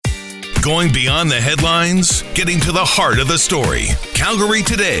Going beyond the headlines, getting to the heart of the story. Calgary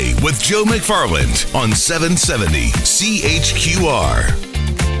Today with Joe McFarland on 770 CHQR.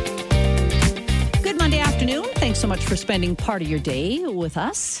 Good Monday afternoon. Thanks so much for spending part of your day with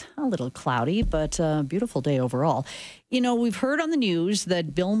us. A little cloudy, but a beautiful day overall. You know, we've heard on the news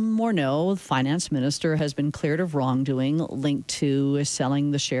that Bill Morneau, the finance minister, has been cleared of wrongdoing linked to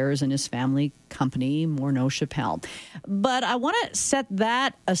selling the shares in his family company, Morneau Chappelle. But I want to set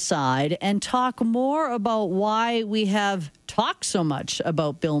that aside and talk more about why we have talked so much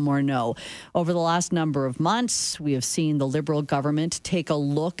about Bill Morneau. Over the last number of months, we have seen the Liberal government take a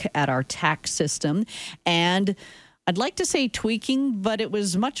look at our tax system, and I'd like to say tweaking, but it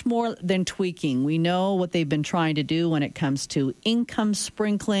was much more than tweaking. We know what they've been trying to do when it comes to income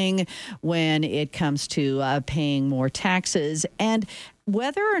sprinkling, when it comes to paying more taxes, and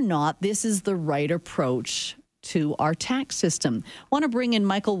whether or not this is the right approach to our tax system. I want to bring in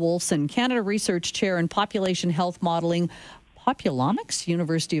Michael Wolfson, Canada Research Chair in Population Health Modeling, populomics,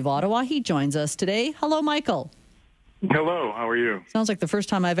 University of Ottawa. He joins us today. Hello, Michael. Hello, how are you? Sounds like the first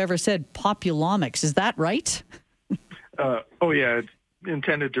time I've ever said populomics. Is that right? Yeah, it's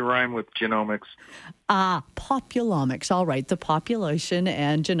intended to rhyme with genomics. Populomics. All right, the population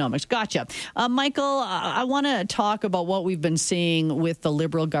and genomics. Gotcha. Michael, I want to talk about what we've been seeing with the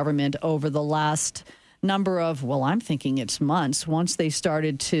Liberal government over the last number of, well, I'm thinking it's months, once they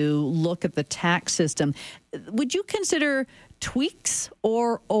started to look at the tax system. Would you consider tweaks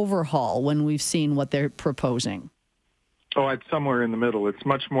or overhaul when we've seen what they're proposing? Oh, it's somewhere in the middle. It's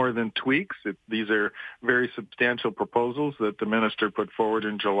much more than tweaks. These are very substantial proposals that the minister put forward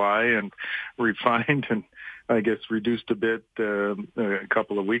in July and refined and, I guess, reduced a bit a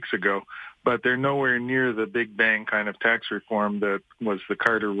couple of weeks ago. But they're nowhere near the big bang kind of tax reform that was the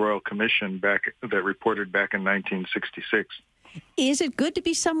Carter Royal Commission that reported back in 1966. Is it good to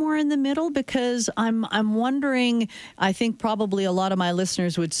be somewhere in the middle? Because I'm wondering, I think probably a lot of my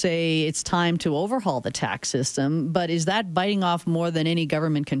listeners would say it's time to overhaul the tax system, but is that biting off more than any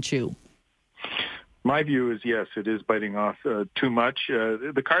government can chew? My view is yes, it is biting off too much.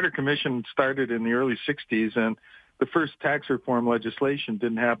 The Carter Commission started in the early 60s, and the first tax reform legislation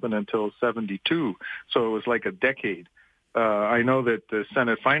didn't happen until 72, so it was like a decade. I know that the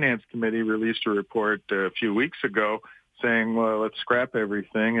Senate Finance Committee released a report a few weeks ago saying, well, let's scrap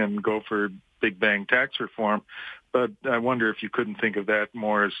everything and go for big bang tax reform. But I wonder if you couldn't think of that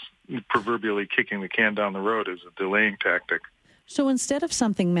more as proverbially kicking the can down the road as a delaying tactic. So instead of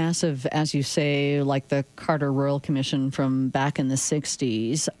something massive, as you say, like the Carter Royal Commission from back in the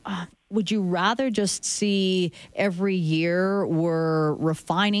 60s, would you rather just see every year we're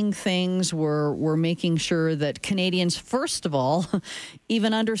refining things, we're making sure that Canadians, first of all,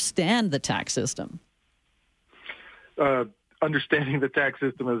 even understand the tax system? Understanding the tax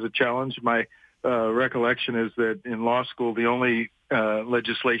system is a challenge. My recollection is that in law school, the only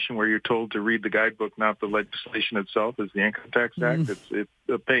legislation where you're told to read the guidebook, not the legislation itself, is the Income Tax Act. It's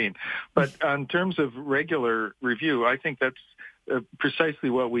a pain. But in terms of regular review, I think that's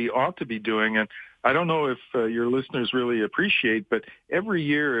precisely what we ought to be doing. And I don't know if your listeners really appreciate, but every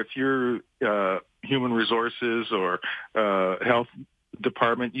year, if you're human resources or health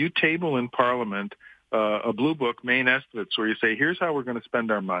department, you table in Parliament a blue book, main estimates, where you say, here's how we're going to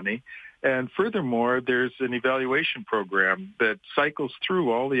spend our money. And furthermore, there's an evaluation program that cycles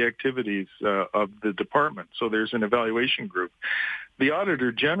through all the activities of the department. So there's an evaluation group. The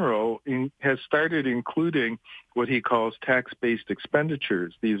Auditor General has started including what he calls tax-based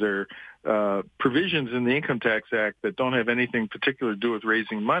expenditures. These are provisions in the Income Tax Act that don't have anything particular to do with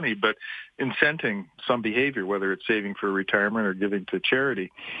raising money, but incenting some behavior, whether it's saving for retirement or giving to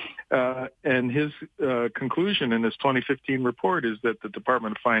charity. And his conclusion in his 2015 report is that the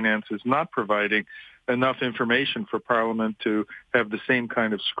Department of Finance is not providing enough information for Parliament to have the same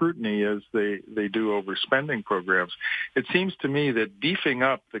kind of scrutiny as they do over spending programs. It seems to me that beefing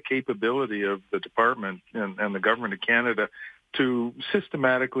up the capability of the department and the Government of Canada to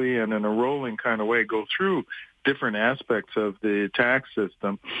systematically and in a rolling kind of way go through different aspects of the tax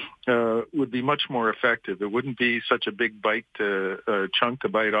system would be much more effective. It wouldn't be such a big chunk to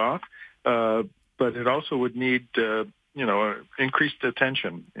bite off, but it also would need increased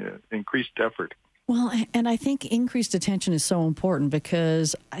attention, increased effort. Well, and I think increased attention is so important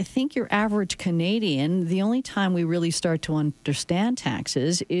because I think your average Canadian, the only time we really start to understand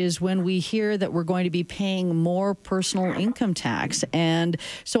taxes is when we hear that we're going to be paying more personal income tax. And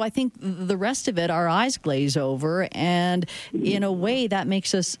so I think the rest of it, our eyes glaze over. And in a way, that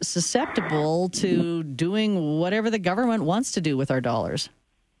makes us susceptible to doing whatever the government wants to do with our dollars.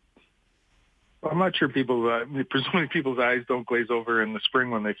 I'm not sure presumably people's eyes don't glaze over in the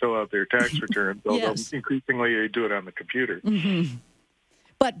spring when they fill out their tax returns, although increasingly they do it on the computer. Mm-hmm.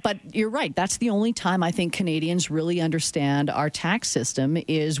 But you're right. That's the only time I think Canadians really understand our tax system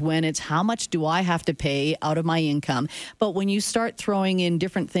is when it's how much do I have to pay out of my income. But when you start throwing in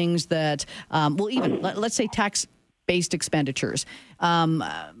different things that, even let's say tax-based expenditures.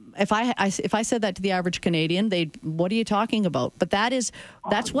 If I said that to the average Canadian, what are you talking about? But that's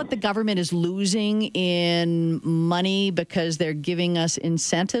what the government is losing in money because they're giving us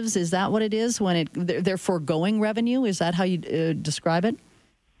incentives. Is that what it is when they're foregoing revenue? Is that how you describe it?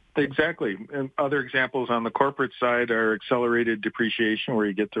 Exactly. And other examples on the corporate side are accelerated depreciation, where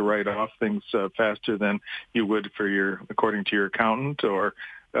you get to write off things faster than you would according to your accountant, or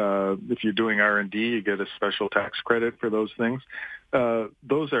if you're doing R&D, you get a special tax credit for those things.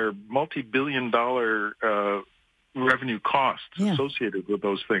 Those are multi-billion-dollar revenue costs associated with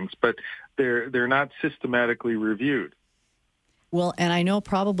those things, but they're not systematically reviewed. Well, and I know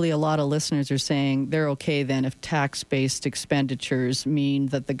probably a lot of listeners are saying they're okay then if tax-based expenditures mean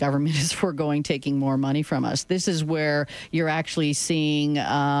that the government is foregoing taking more money from us. This is where you're actually seeing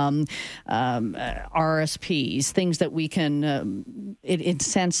RSPs, things that we can, it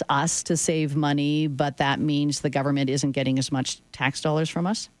incents us to save money, but that means the government isn't getting as much tax dollars from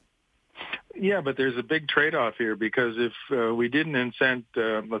us? Yeah, but there's a big trade-off here, because if we didn't incent,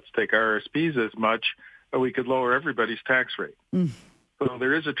 let's take RSPs as much, we could lower everybody's tax rate. So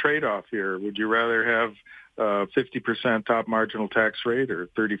there is a trade-off here. Would you rather have 50% top marginal tax rate or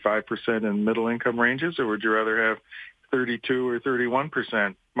 35% in middle income ranges, or would you rather have 32 or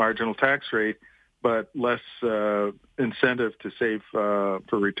 31% marginal tax rate, but less incentive to save for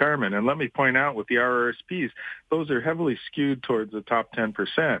retirement? And let me point out with the RRSPs, those are heavily skewed towards the top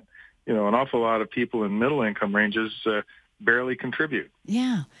 10%. An awful lot of people in middle income ranges barely contribute.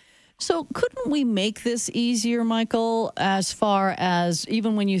 Yeah. So couldn't we make this easier, Michael, as far as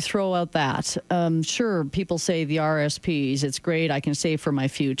even when you throw out that? Sure, people say the RSPs, it's great, I can save for my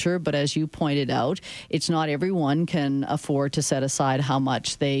future. But as you pointed out, it's not everyone can afford to set aside how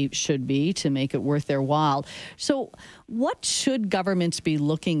much they should be to make it worth their while. So what should governments be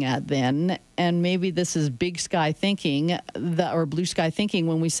looking at then? And maybe this is big sky thinking or blue sky thinking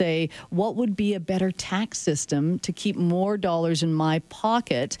when we say, what would be a better tax system to keep more dollars in my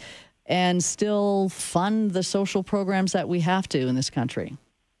pocket and still fund the social programs that we have to in this country?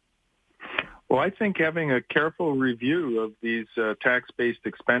 Well, I think having a careful review of these tax-based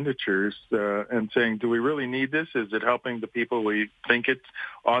expenditures and saying, do we really need this? Is it helping the people we think it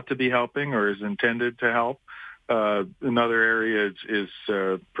ought to be helping or is intended to help? Another area is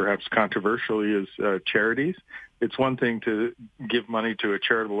perhaps controversially is charities. It's one thing to give money to a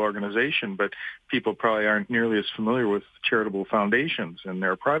charitable organization, but people probably aren't nearly as familiar with charitable foundations, and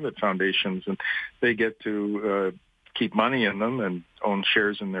they're private foundations, and they get to keep money in them and own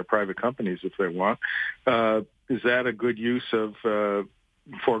shares in their private companies if they want. Is that a good use of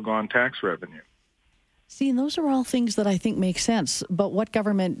foregone tax revenue? See, and those are all things that I think make sense. But what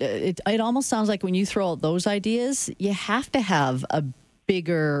government, it almost sounds like when you throw out those ideas, you have to have a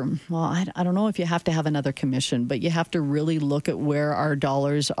bigger, well, I don't know if you have to have another commission, but you have to really look at where our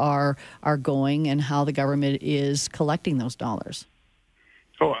dollars are going and how the government is collecting those dollars.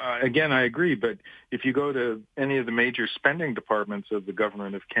 Oh, again, I agree. But if you go to any of the major spending departments of the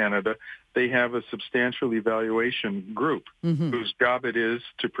Government of Canada, they have a substantial evaluation group whose job it is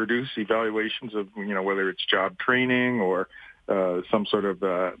to produce evaluations of, whether it's job training or some sort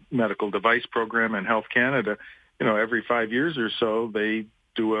of medical device program in Health Canada. Every 5 years or so, they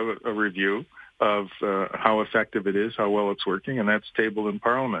do a review of how effective it is, how well it's working, and that's tabled in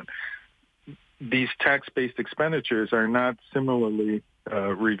Parliament. These tax-based expenditures are not similarly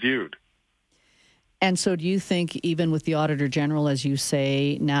reviewed. And so do you think even with the Auditor General, as you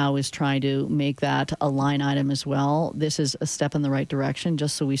say, now is trying to make that a line item as well, this is a step in the right direction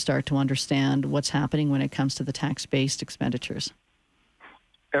just so we start to understand what's happening when it comes to the tax-based expenditures?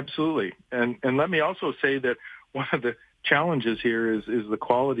 Absolutely. And let me also say that one of the challenges here is the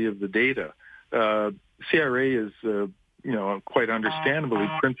quality of the data. CRA is, quite understandably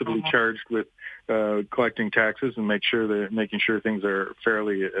principally charged with collecting taxes and making sure things are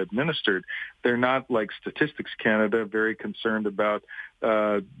fairly administered. They're not like Statistics Canada, very concerned about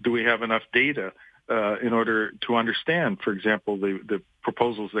do we have enough data in order to understand, for example, the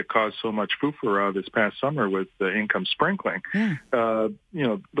proposals that caused so much foo-foo this past summer with the income sprinkling.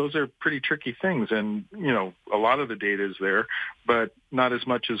 Those are pretty tricky things. And, a lot of the data is there, but not as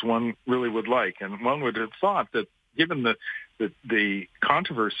much as one really would like. And one would have thought that given the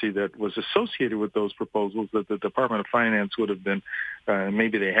controversy that was associated with those proposals, that the Department of Finance would have been,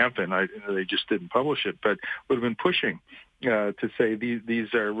 maybe they have been, they just didn't publish it, but would have been pushing to say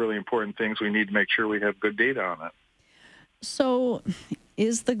these are really important things. We need to make sure we have good data on it. So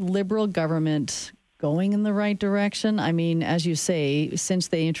is the Liberal government going in the right direction? I mean, as you say, since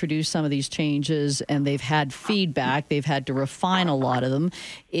they introduced some of these changes and they've had feedback, they've had to refine a lot of them,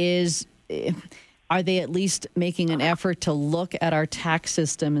 are they at least making an effort to look at our tax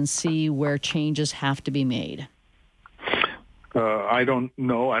system and see where changes have to be made? I don't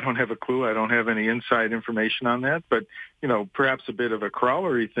know. I don't have a clue. I don't have any inside information on that. But, perhaps a bit of a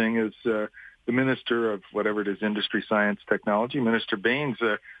corollary thing is the Minister of whatever it is, Industry, Science, Technology, Minister Baines,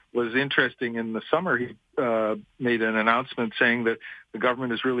 was interesting in the summer. He made an announcement saying that the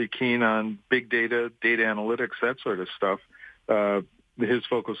government is really keen on big data, data analytics, that sort of stuff. His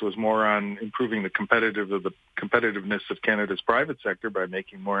focus was more on improving the competitiveness of Canada's private sector by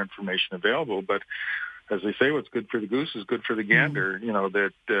making more information available. But as they say, what's good for the goose is good for the gander.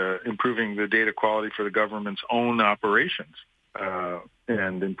 That improving the data quality for the government's own operations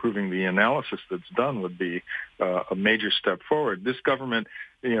and improving the analysis that's done would be a major step forward. This government,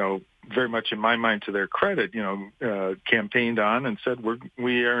 very much in my mind, to their credit, campaigned on and said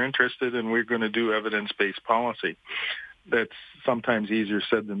we are interested and we're going to do evidence-based policy. That's sometimes easier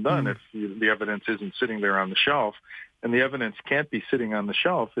said than done if the evidence isn't sitting there on the shelf. And the evidence can't be sitting on the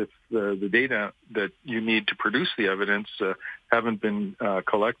shelf if the data that you need to produce the evidence haven't been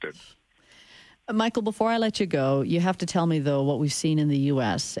collected. Michael, before I let you go, you have to tell me, though, what we've seen in the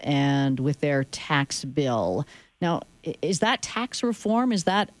U.S. and with their tax bill. Now, is that tax reform? Is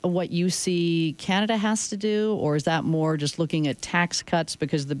that what you see Canada has to do? Or is that more just looking at tax cuts?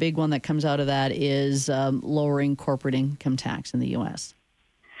 Because the big one that comes out of that is lowering corporate income tax in the U.S.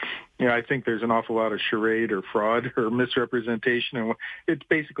 Yeah, I think there's an awful lot of charade or fraud or misrepresentation. And it's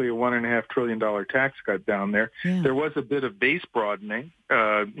basically a $1.5 trillion tax cut down there. Yeah. There was a bit of base broadening.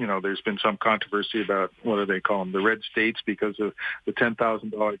 There's been some controversy about, what do they call them, the red states, because of the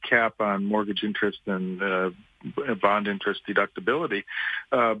 $10,000 cap on mortgage interest and bond interest deductibility.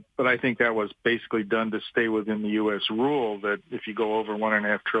 But I think that was basically done to stay within the U.S. rule that if you go over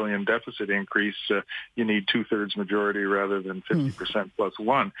 $1.5 trillion deficit increase, you need 2/3 majority rather than 50% plus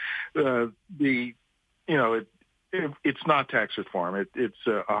one. It's not tax reform. It's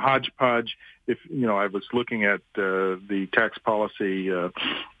a hodgepodge. I was looking at the Tax Policy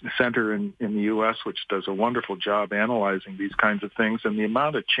Center in the U.S., which does a wonderful job analyzing these kinds of things, and the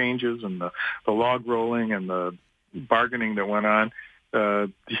amount of changes and the log rolling and the bargaining that went on.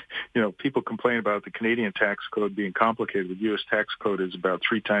 People complain about the Canadian tax code being complicated. The U.S. tax code is about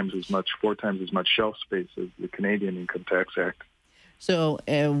 4 times as much shelf space as the Canadian Income Tax Act. So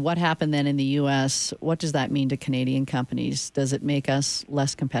what happened then in the U.S., what does that mean to Canadian companies? Does it make us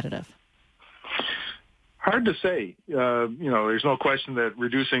less competitive? Hard to say. There's no question that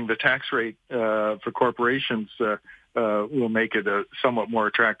reducing the tax rate for corporations will make it somewhat more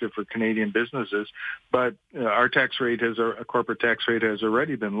attractive for Canadian businesses. But our corporate tax rate has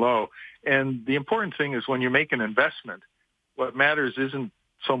already been low. And the important thing is when you make an investment, what matters isn't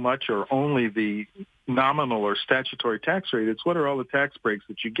so much or only the nominal or statutory tax rate. It's what are all the tax breaks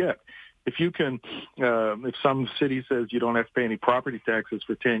that you get. If you can, if some city says you don't have to pay any property taxes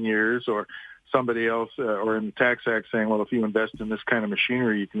for 10 years, or somebody else, or in the Tax Act saying, well, if you invest in this kind of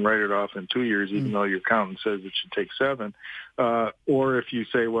machinery, you can write it off in 2 years, even though your accountant says it should take 7. Or if you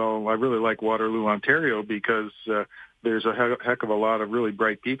say, well, I really like Waterloo, Ontario, because there's a heck of a lot of really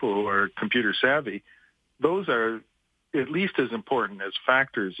bright people who are computer savvy. Those are at least as important as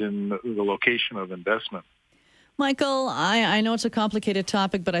factors in the location of investment. Michael, I know it's a complicated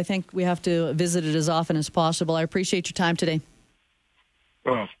topic, but I think we have to visit it as often as possible. I appreciate your time today.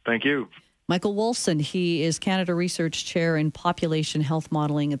 Well, thank you. Michael Wolfson, he is Canada Research Chair in Population Health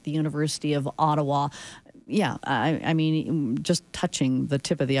Modeling at the University of Ottawa. Yeah, I mean, just touching the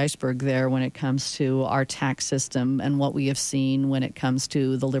tip of the iceberg there when it comes to our tax system and what we have seen when it comes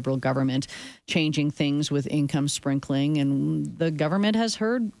to the Liberal government changing things with income sprinkling. And the government has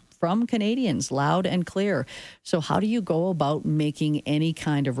heard from Canadians loud and clear. So how do you go about making any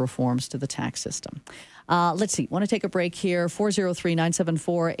kind of reforms to the tax system? Let's see. Want to take a break here.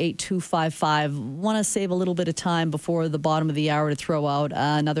 403-974-8255. Want to save a little bit of time before the bottom of the hour to throw out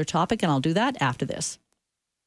another topic, and I'll do that after this.